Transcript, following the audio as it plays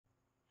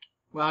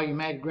Well, you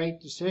made a great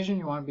decision.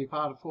 You want to be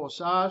part of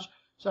Forsage.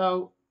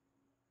 So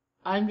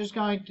I'm just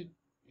going to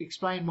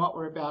explain what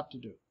we're about to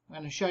do. I'm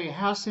going to show you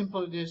how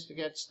simple it is to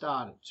get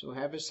started. So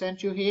whoever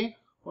sent you here,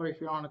 or if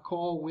you're on a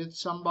call with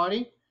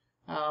somebody,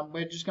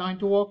 we're just going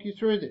to walk you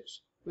through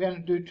this. We're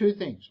going to do two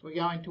things. We're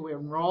going to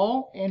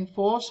enroll in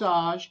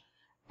Forsage,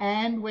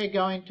 and we're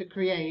going to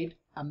create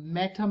a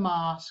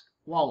MetMask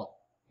wallet.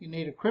 You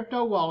need a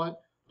crypto wallet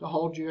to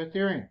hold your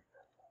Ethereum.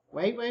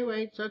 Wait,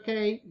 it's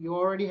okay. You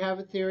already have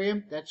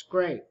Ethereum. That's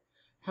great.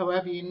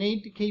 However, you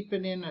need to keep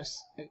it in a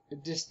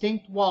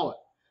distinct wallet.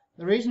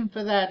 The reason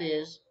for that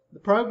is the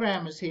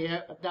programmers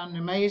here have done an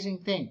amazing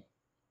thing.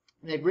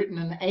 They've written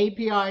an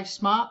API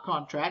smart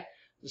contract.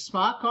 The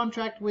smart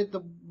contract with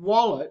the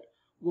wallet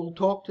will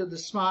talk to the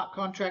smart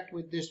contract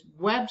with this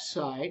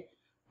website,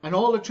 and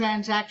all the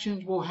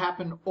transactions will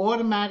happen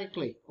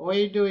automatically. All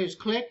you do is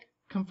click,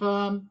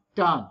 confirm,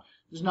 done.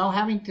 There's no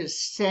having to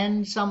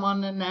send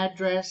someone an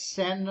address,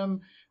 send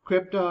them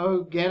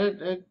crypto, get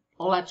it,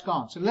 all that's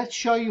gone. So let's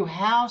show you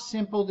how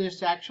simple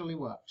this actually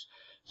works.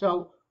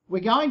 So we're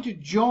going to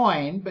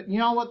join, but you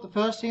know what the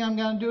first thing I'm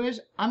going to do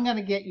is? I'm going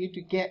to get you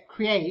to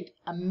create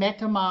a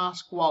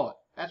MetMask wallet.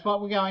 That's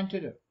what we're going to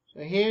do.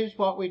 So here's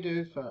what we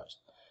do first.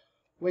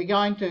 We're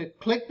going to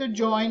click the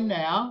join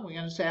now. We're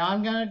going to say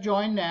I'm going to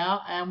join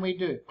now, and we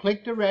do.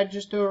 Click to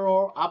register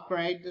or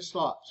upgrade the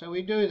slot. So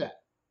we do that.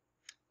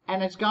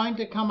 And it's going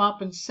to come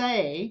up and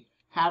say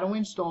how to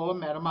install a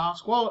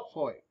MetMask wallet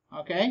for you.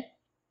 Okay?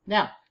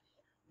 Now,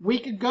 we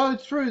could go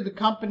through the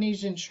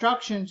company's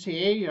instructions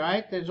here,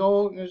 right?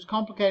 There's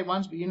complicated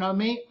ones, but you know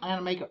me, I'm going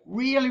to make it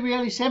really,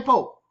 really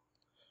simple.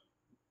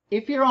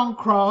 If you're on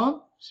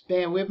Chrome,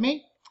 bear with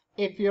me.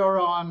 If you're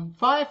on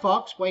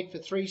Firefox, wait for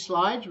 3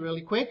 slides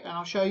really quick, and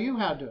I'll show you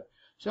how to do it.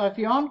 So if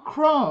you're on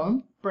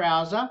Chrome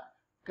browser,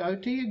 go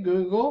to your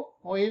Google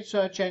or your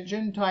search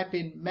engine, type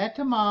in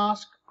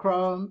MetMask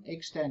Chrome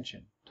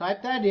extension.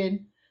 Type that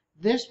in.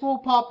 This will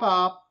pop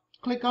up.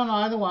 Click on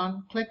either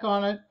one, click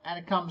on it, and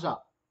it comes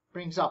up.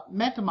 Brings up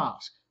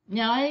MetMask.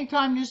 Now,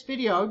 anytime this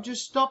video,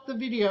 just stop the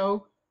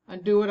video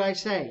and do what I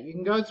say. You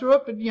can go through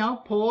it,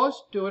 but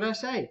pause, do what I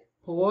say.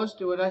 Pause,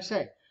 do what I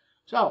say.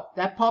 So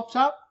that pops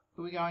up.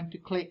 We're going to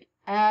click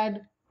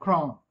Add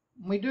Chrome.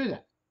 And we do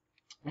that.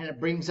 And it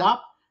brings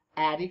up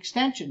Add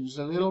Extension. There's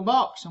a little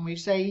box, and we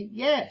say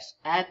yes,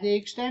 add the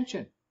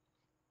extension.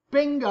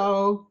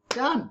 Bingo,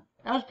 done.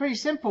 That was pretty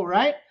simple,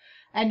 right?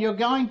 And you're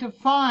going to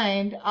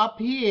find up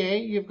here,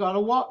 you've got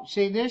a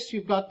see this?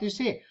 You've got this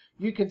here.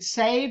 You could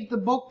save the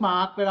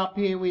bookmark, but up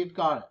here we've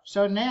got it.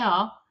 So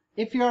now,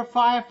 if you're a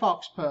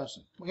Firefox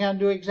person, we're going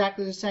to do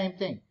exactly the same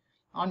thing.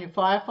 On your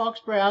Firefox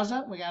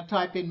browser, we're going to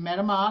type in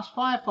MetMask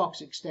Firefox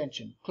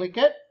extension. Click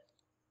it.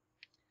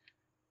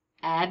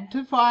 Add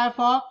to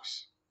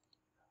Firefox.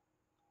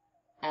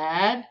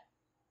 Add.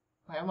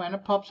 And when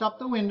it pops up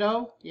the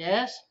window,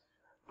 yes.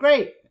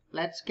 Great.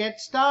 Let's get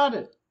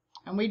started.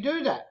 And we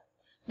do that.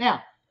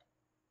 Now,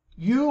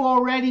 you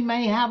already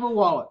may have a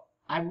wallet.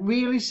 I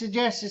really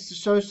suggest this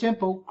is so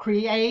simple.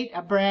 Create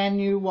a brand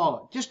new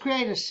wallet. Just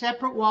create a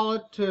separate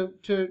wallet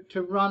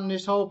to run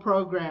this whole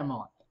program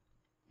on.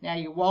 Now,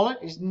 your wallet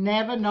is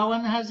never, no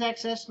one has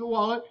access to the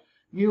wallet.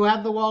 You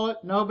have the wallet,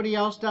 nobody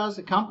else does,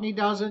 the company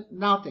doesn't,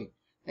 nothing.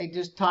 They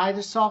just tie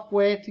the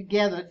software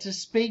together to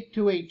speak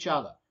to each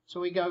other.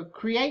 So we go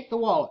create the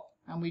wallet,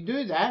 and we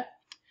do that,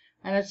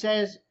 and it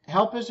says,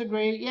 help us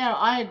agree. Yeah,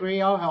 I agree,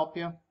 I'll help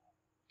you.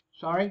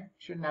 Sorry,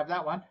 shouldn't have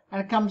that one.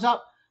 And it comes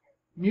up,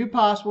 new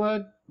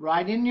password,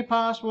 write in your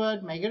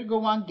password, make it a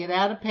good one, get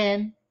out a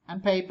pen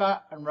and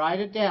paper and write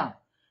it down.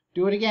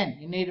 Do it again.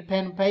 You need a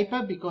pen and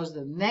paper because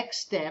the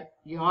next step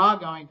you are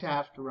going to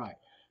have to write.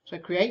 So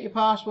create your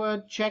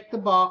password, check the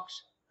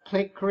box,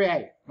 click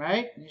create,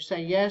 right? And you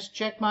say yes,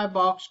 check my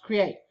box,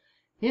 create.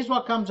 Here's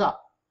what comes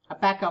up, a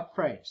backup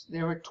phrase.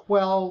 There are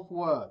 12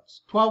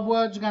 words. 12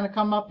 words are going to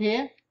come up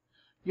here.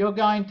 You're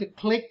going to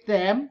click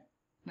them.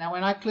 Now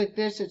when I click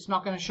this, it's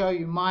not going to show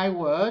you my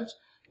words,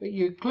 but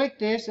you click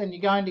this and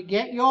you're going to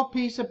get your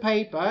piece of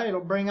paper.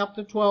 It'll bring up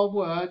the 12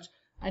 words.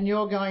 And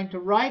you're going to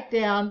write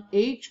down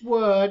each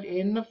word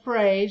in the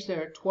phrase.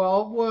 There are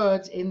 12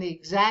 words in the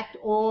exact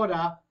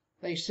order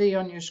they see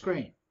on your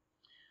screen.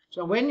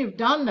 So when you've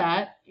done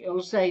that,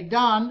 it'll say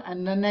done,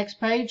 and the next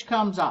page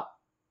comes up.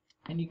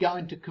 And you're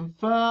going to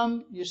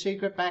confirm your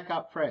secret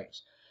backup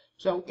phrase.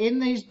 So in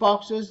these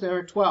boxes, there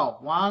are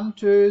 12. 1,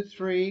 2,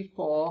 3,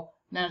 4.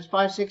 Now it's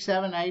 5, 6,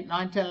 7, 8,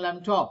 9, 10,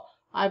 11, 12.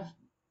 I've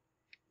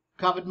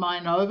covered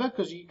mine over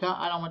because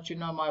I don't want you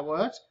to know my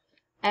words.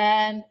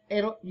 And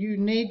you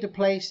need to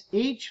place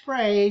each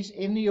phrase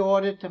in the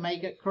order to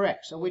make it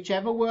correct. So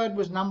whichever word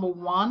was number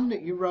 1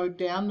 that you wrote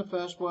down, the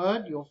first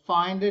word, you'll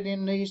find it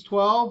in these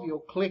 12. You'll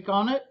click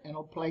on it and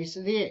it'll place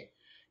it here.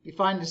 You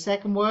find the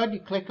second word, you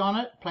click on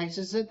it,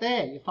 places it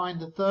there. You find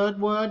the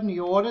third word in the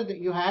order that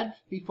you had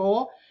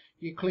before,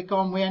 you click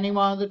on any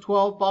one of the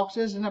 12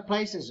 boxes and it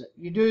places it.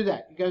 You do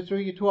that. You go through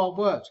your 12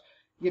 words.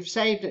 You've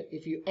saved it.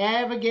 If you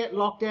ever get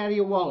locked out of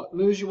your wallet,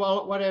 lose your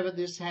wallet, whatever,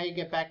 this is how you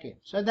get back in.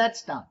 So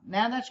that's done.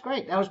 Now that's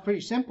great. That was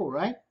pretty simple,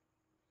 right?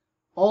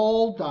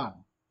 All done.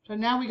 So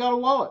now we got a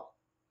wallet.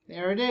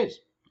 There it is.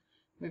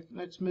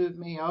 Let's move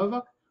me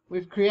over.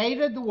 We've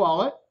created the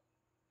wallet.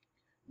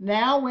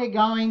 Now we're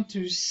going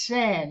to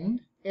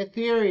send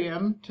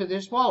Ethereum to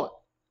this wallet.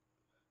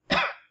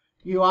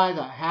 You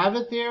either have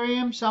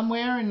Ethereum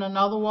somewhere in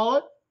another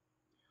wallet,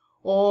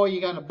 or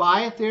you're going to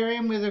buy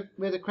Ethereum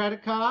with a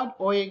credit card,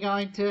 or you're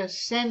going to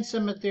send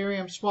some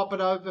Ethereum, swap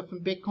it over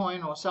from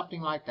Bitcoin or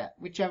something like that,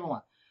 whichever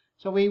one.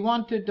 So we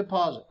want to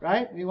deposit,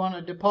 right? We want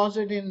to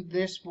deposit in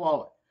this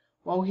wallet.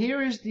 Well,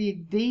 here is the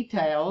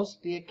details,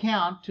 the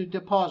account to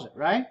deposit,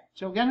 right?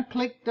 So we're going to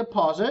click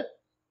deposit,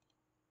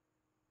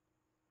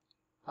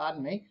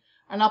 pardon me,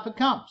 and up it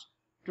comes.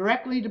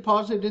 Directly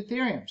deposit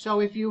Ethereum. So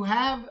if you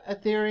have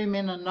Ethereum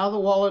in another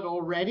wallet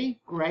already,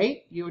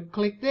 great, you would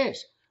click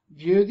this.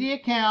 View the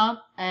account,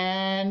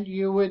 and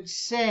you would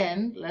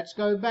send, let's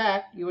go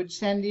back, you would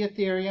send the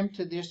Ethereum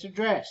to this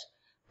address.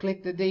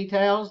 Click the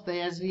details,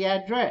 there's the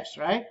address,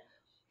 right?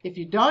 If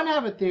you don't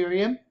have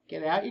Ethereum,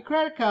 get out your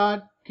credit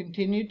card,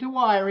 continue to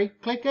Wiry,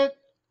 click it,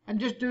 and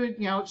just do it.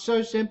 You know, it's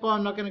so simple,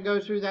 I'm not going to go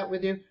through that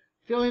with you.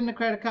 Fill in the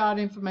credit card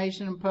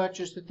information and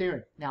purchase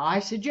Ethereum. Now I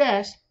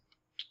suggest,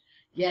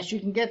 yes, you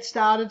can get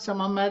started.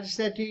 Someone might have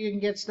said to you, you can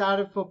get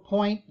started for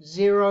 0.05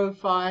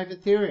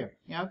 Ethereum,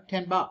 you know,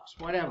 $10,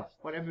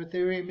 whatever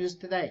Ethereum is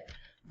today.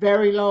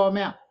 Very low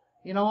amount.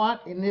 You know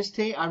what? In this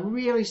team, I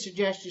really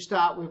suggest you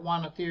start with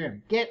 1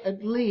 Ethereum. Get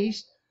at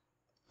least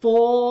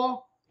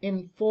 4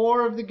 in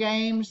 4 of the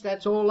games.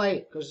 That's all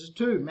 8, because there's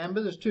 2.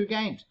 Remember, there's 2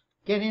 games.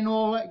 Get in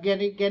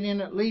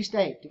at least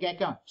 8 to get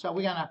going. So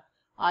we're gonna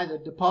either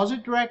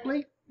deposit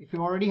directly if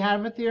you already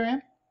have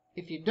Ethereum.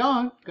 If you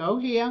don't, go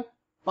here,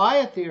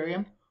 buy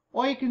Ethereum,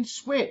 or you can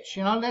switch.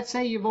 You know, let's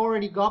say you've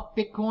already got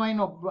Bitcoin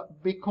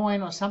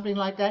or something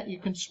like that. You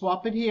can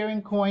swap it here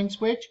in Coin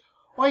Switch,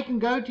 or you can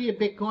go to your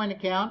Bitcoin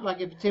account,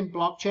 like if it's in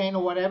blockchain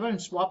or whatever,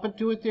 and swap it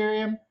to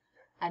Ethereum,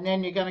 and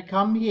then you're going to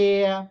come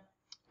here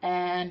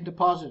and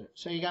deposit it.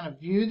 So you're going to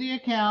view the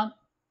account.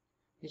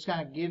 It's going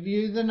to give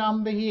you the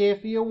number here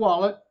for your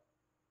wallet.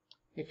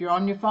 If you're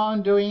on your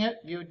phone doing it,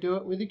 you do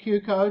it with the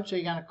Q code. So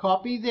you're going to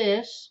copy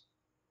this,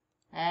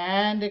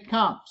 and it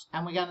comes.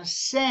 And we're going to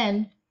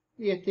send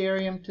the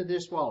Ethereum to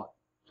this wallet.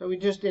 So we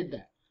just did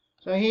that.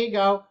 So here you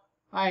go.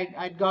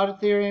 I got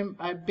Ethereum,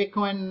 I had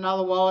Bitcoin in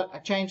another wallet. I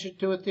changed it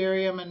to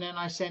Ethereum, and then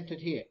I sent it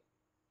here.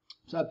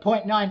 So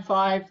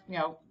 0.95, you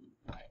know,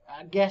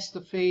 I guessed the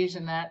fees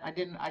and that. I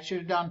should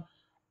have done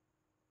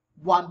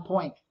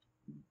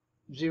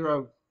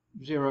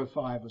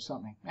 1.005 or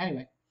something.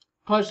 Anyway,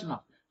 close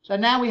enough. So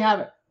now we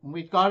have it, and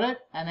we've got it,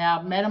 and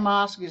our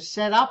MetaMask is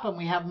set up, and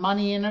we have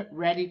money in it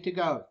ready to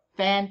go.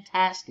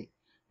 Fantastic.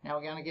 Now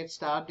we're going to get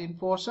started in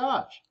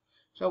Forsage.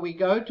 So we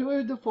go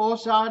to the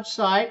Forsage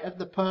site of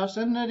the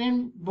person that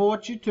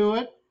brought you to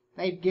it.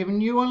 They've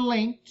given you a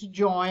link to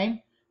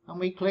join, and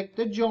we click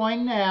the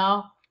join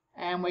now,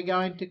 and we're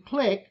going to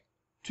click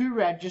to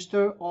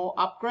register or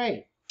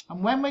upgrade.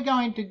 And when we're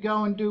going to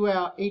go and do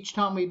each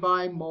time we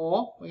buy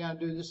more, we're going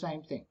to do the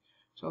same thing.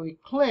 So we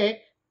click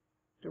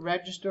to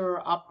register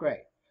or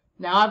upgrade.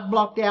 Now I've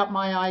blocked out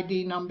my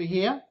ID number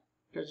here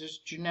because it's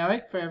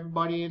generic for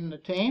everybody in the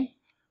team.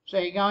 So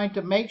you're going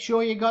to make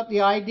sure you got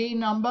the ID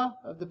number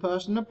of the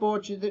person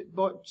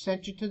that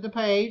sent you to the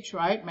page,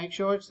 right? Make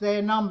sure it's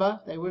their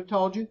number. They would have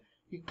told you.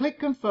 You click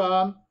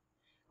confirm,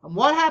 and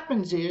what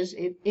happens is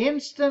it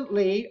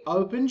instantly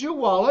opens your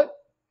wallet.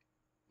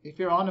 If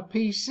you're on a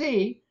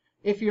PC,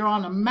 if you're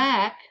on a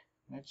Mac,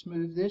 let's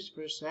move this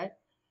for a sec.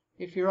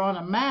 If you're on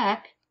a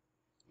Mac,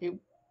 it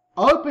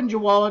opened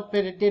your wallet,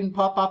 but it didn't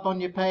pop up on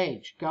your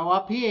page. Go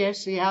up here,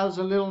 see how there's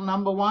a little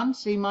number 1.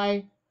 See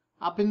my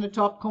up in the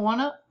top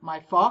corner,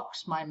 my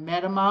Fox, my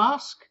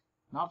MetaMask,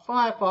 not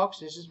Firefox,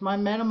 this is my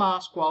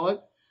MetaMask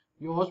wallet.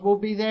 Yours will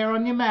be there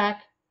on your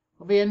Mac.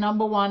 It'll be a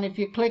number 1. If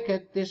you click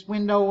it, this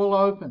window will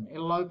open.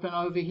 It'll open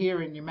over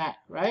here in your Mac,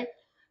 right?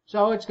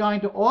 So it's going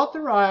to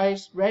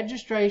authorize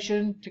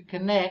registration to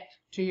connect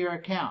to your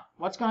account.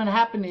 What's going to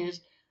happen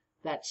is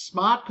that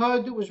smart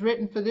code that was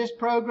written for this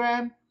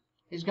program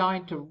is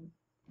going to,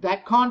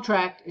 that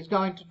contract is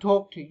going to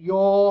talk to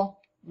your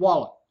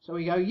wallet. So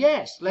we go,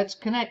 yes, let's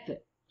connect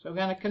it. So we're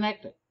going to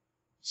connect it.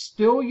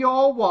 Still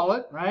your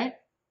wallet, right?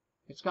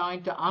 It's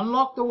going to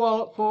unlock the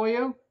wallet for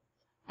you.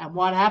 And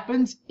what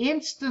happens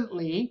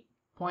instantly,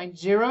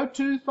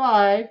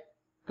 0.025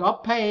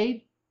 got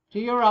paid to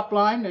your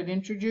upline that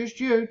introduced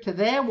you to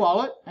their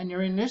wallet, and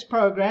you're in this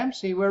program.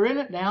 See, we're in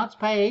it now. It's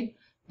paid.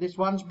 This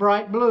one's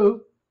bright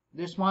blue.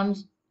 This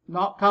one's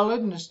not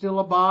colored and is still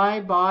a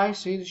buy.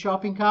 See the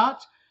shopping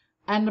carts?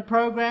 And the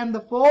program,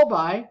 the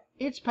 4buy,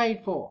 it's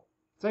paid for.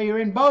 So you're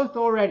in both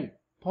already.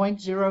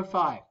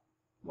 0.05,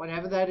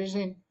 whatever that is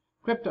in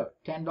crypto,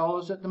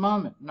 $10 at the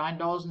moment,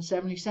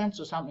 $9.70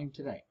 or something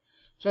today.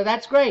 So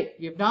that's great.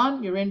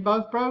 You're in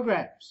both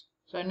programs.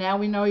 So now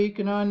we know you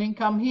can earn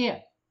income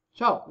here.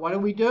 So what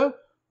do?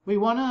 We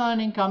want to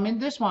earn income in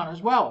this one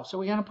as well. So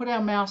we're going to put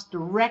our mouse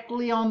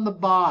directly on the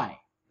buy.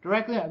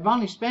 Directly, I've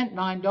only spent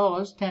 $9,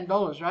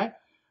 $10, right?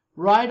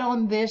 Right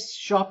on this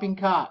shopping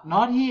cart.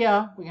 Not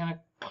here. We're going to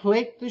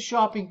click the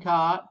shopping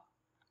cart,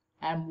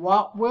 And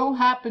what will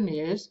happen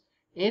is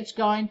it's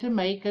going to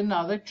make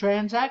another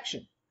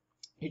transaction.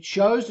 It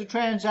shows the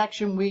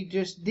transaction we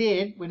just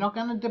did. We're not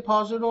going to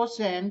deposit or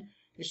send.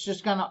 It's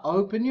just going to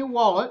open your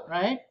wallet,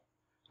 right?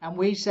 And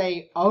we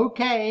say,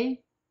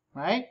 okay,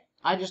 right?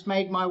 I just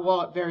made my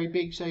wallet very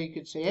big so you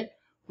could see it.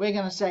 We're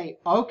going to say,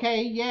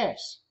 okay,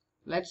 yes.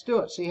 Let's do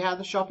it. See how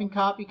the shopping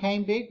cart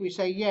became big? We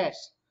say,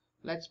 yes.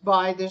 Let's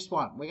buy this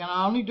one. We're going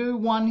to only do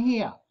one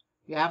here.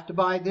 You have to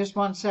buy this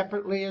one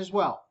separately as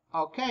well.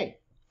 Okay.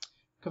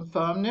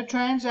 Confirm the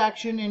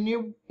transaction in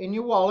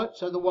your wallet.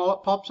 So the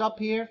wallet pops up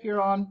here if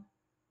you're on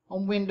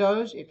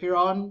Windows. If you're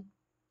on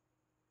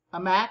a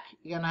Mac,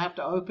 you're going to have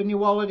to open your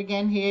wallet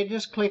again here.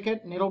 Just click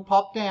it and it'll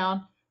pop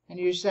down and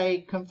you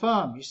say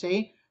confirm. You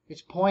see,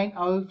 it's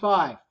 0.05.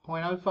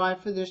 0.05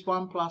 for this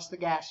one plus the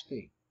gas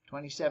fee,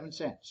 27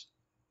 cents.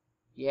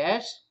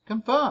 Yes,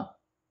 confirm.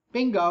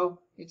 Bingo,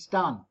 it's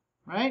done.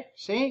 Right?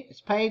 See, it's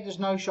paid. There's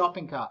no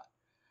shopping cart.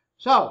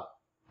 So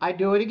I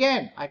do it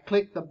again. I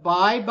click the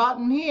buy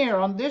button here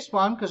on this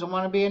one because I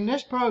want to be in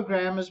this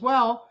program as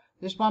well.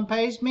 This one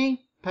pays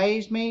me,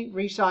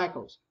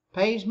 recycles.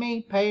 Pays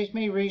me,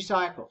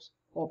 recycles.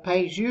 Or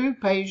pays you,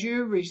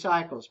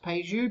 recycles.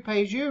 Pays you,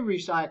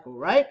 recycle,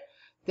 right?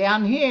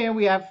 Down here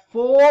we have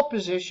 4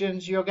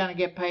 positions you're going to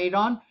get paid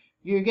on.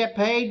 You get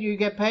paid, you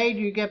get paid,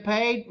 you get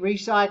paid,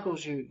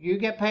 recycles you. You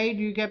get paid,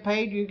 you get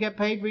paid, you get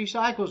paid,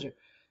 recycles you.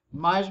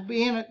 Might as well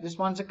be in it. This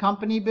one's a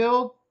company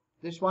build.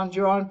 This one's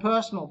your own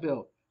personal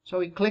build. So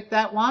we click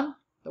that one.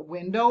 The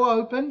window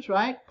opens,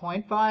 right?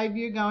 0.5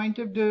 you're going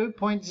to do.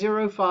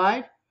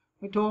 0.05.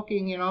 We're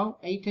talking,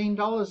 $18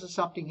 or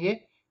something here.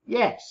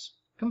 Yes.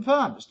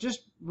 Confirm. It's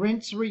just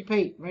rinse,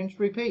 repeat, rinse,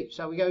 repeat.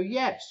 So we go,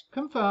 yes.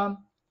 Confirm.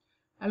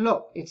 And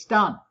look, it's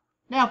done.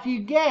 Now, if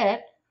you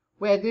get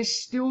where this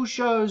still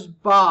shows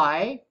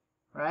buy,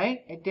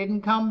 right? It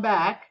didn't come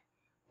back.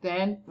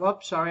 Then,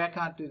 whoops, sorry, I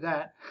can't do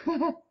that.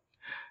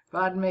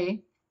 Pardon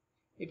me.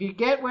 If you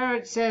get where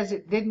it says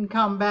it didn't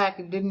come back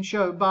and didn't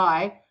show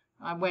buy,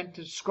 I went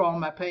to scroll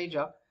my page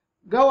up.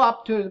 Go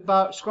up to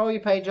the scroll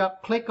your page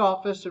up, click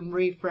Office and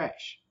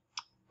refresh.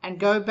 And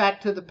go back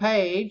to the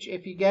page.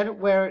 If you get it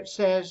where it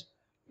says,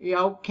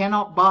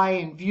 cannot buy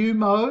in view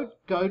mode,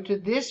 go to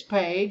this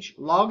page,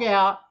 log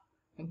out,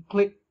 and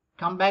click,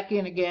 come back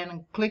in again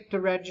and click to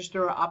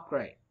register or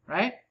upgrade,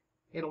 right?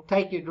 It'll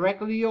take you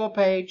directly to your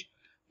page.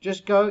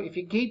 Just go, if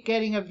you keep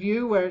getting a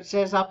view where it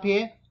says up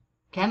here,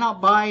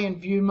 cannot buy in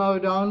view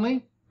mode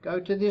only, go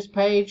to this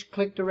page,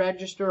 click to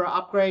register or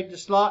upgrade the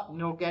slot, and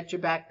it'll get you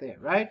back there,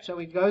 right? So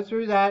we go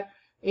through that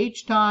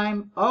each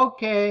time.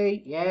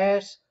 Okay,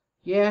 yes,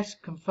 yes,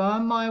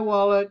 confirm my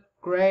wallet,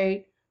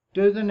 great.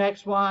 Do the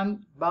next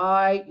one,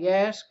 buy,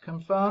 yes,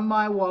 confirm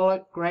my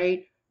wallet,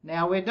 great.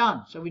 Now we're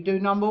done. So we do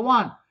number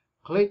 1,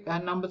 click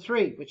number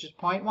 3, which is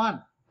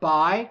 0.1.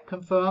 Buy,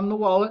 confirm the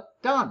wallet,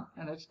 done,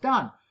 and it's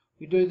done.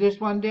 We do this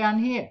one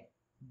down here.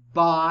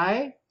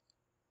 Buy,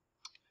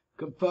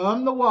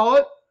 confirm the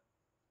wallet,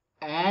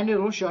 and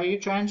it'll show you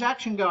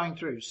transaction going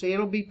through. See,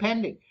 it'll be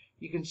pending.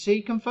 You can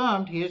see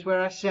confirmed. Here's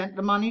where I sent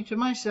the money to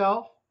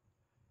myself.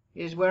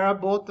 Here's where I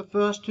bought the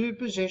first 2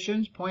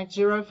 positions,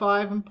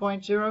 0.05 and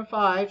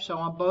 0.05, so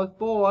on both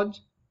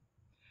boards.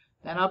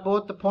 Then I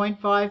bought the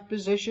 0.5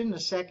 position the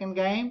second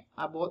game.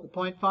 I bought the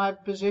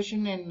 0.5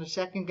 position in the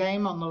second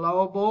game on the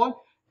lower board.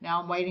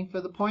 Now I'm waiting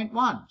for the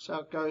 0.1. So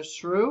it goes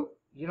through.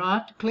 You don't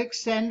have to click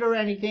send or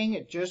anything.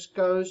 It just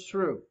goes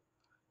through.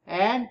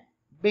 And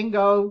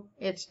bingo,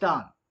 it's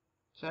done.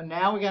 So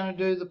now we're going to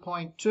do the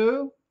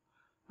 0.2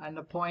 and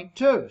the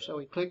 0.2. So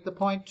we click the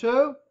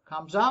 0.2,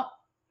 comes up,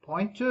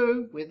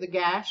 0.2 with the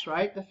gas,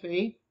 right, the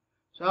fee.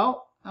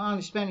 So I'm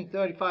only spending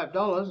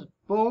 $35.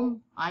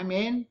 Boom, I'm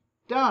in,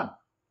 done.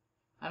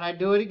 And I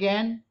do it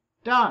again,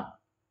 done.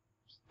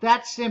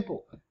 That's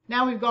simple.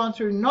 Now we've gone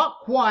through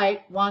not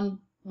quite one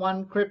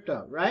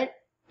crypto, right?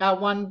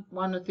 One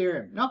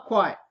Ethereum, not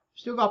quite.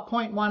 Still got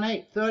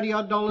 0.18,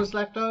 $30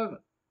 left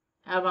over.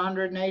 Have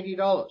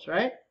 $180,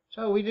 right?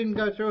 So we didn't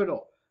go through it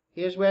all.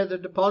 Here's where the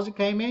deposit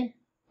came in.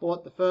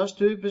 Bought the first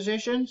 2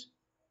 positions.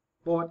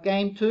 Bought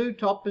game 2,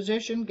 top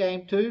position.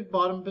 Game 2,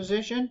 bottom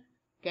position.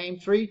 Game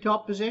 3,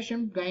 top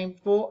position. Game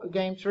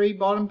 3,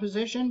 bottom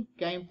position.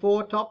 Game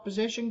 4, top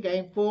position.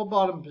 Game 4,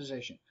 bottom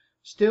position.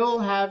 Still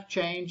have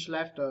change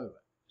left over.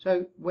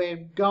 So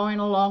we're going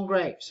along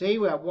great. See,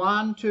 we have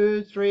 1,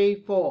 2,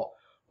 3, 4.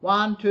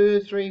 1,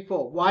 2, 3,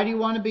 4. Why do you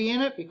want to be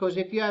in it? Because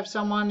if you have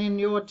someone in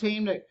your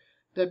team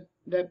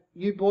that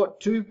you bought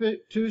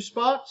two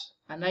spots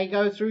and they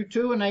go through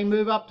 2 and they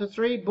move up to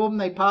 3, boom,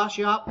 they pass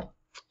you up.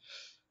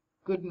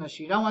 Goodness,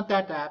 you don't want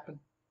that to happen.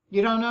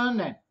 You don't earn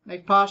then.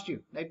 They've passed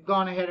you. They've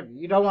gone ahead of you.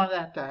 You don't want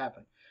that to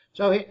happen.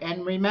 So,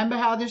 and remember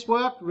how this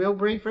worked? Real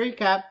brief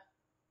recap.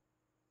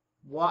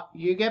 What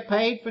you get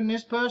paid from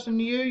this person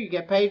to you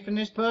get paid from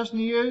this person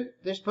to you.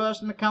 This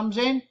person that comes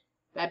in,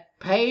 that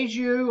pays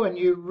you and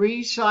you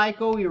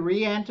recycle, you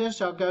re-enter,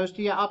 so it goes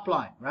to your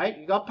upline, right?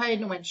 You got paid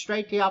and it went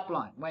straight to your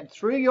upline. Went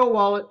through your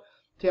wallet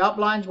to your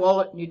upline's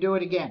wallet and you do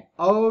it again.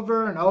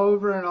 Over and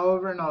over and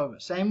over and over.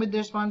 Same with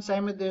this one,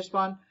 same with this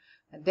one.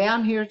 And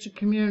down here, it's a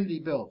community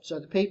build. So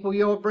the people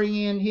you're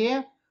bringing in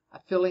here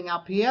are filling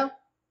up here.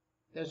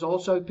 There's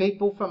also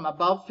people from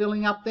above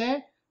filling up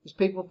there. There's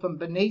people from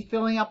beneath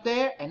filling up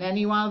there. And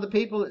any one of the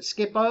people that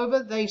skip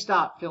over, they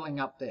start filling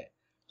up there.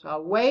 So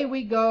away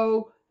we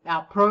go.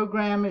 Our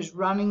program is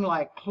running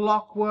like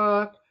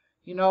clockwork.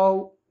 You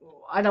know,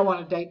 I don't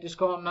want to date this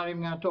call. I'm not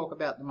even going to talk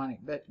about the money.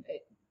 But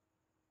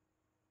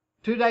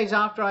 2 days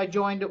after I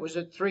joined, it was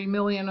at 3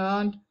 million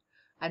earned.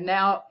 And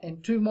now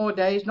in 2 more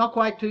days, not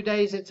quite 2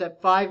 days, it's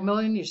at 5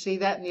 million. You see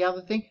that in the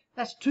other thing?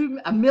 That's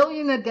 $1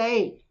 million a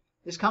day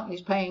this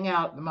company's paying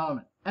out at the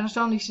moment. And it's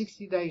only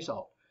 60 days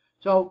old.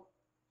 So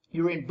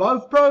you're in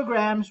both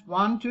programs,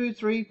 1, 2,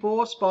 3,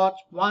 4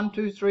 spots, 1,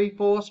 2, 3,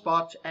 4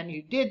 spots, and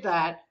you did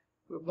that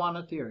with 1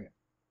 Ethereum.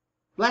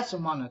 Less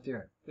than 1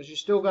 Ethereum, because you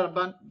still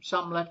got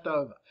some left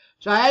over.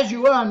 So as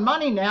you earn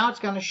money now, it's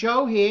going to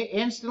show here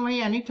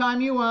instantly.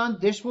 Anytime you earn,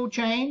 this will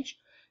change.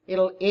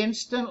 It'll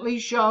instantly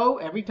show.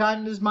 Every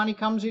time this money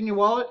comes in your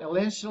wallet, it'll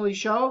instantly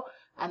show.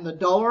 And the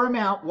dollar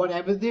amount,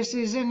 whatever this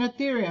is in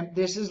Ethereum,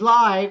 this is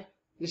live.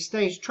 This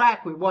stays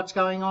track with what's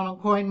going on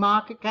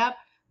CoinMarketCap.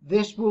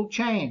 This will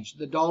change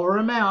the dollar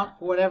amount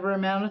for whatever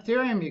amount of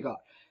Ethereum you got.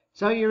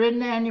 So you're in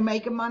there and you're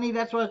making money.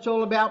 That's what it's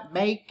all about,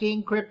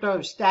 making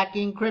crypto,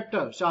 stacking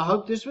crypto. So I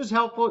hope this was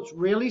helpful. It's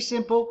really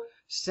simple.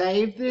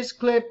 Save this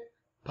clip,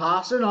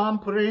 pass it on,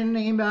 put it in an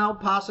email,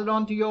 pass it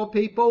on to your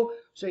people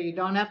so you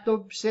don't have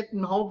to sit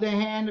and hold their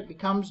hand. It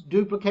becomes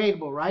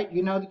duplicatable, right?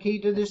 You know the key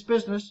to this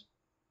business.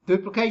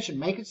 Duplication.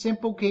 Make it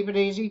simple, keep it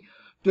easy.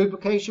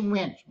 Duplication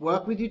wins.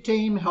 Work with your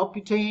team, help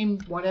your team,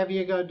 whatever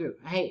you go do.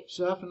 Hey,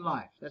 surfing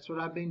life. That's what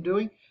I've been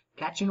doing.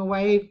 Catching a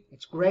wave.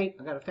 It's great.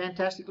 I've got a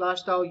fantastic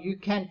lifestyle. You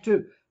can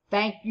too.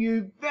 Thank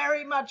you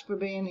very much for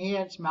being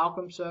here. It's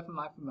Malcolm, Surfing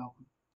Life with Malcolm.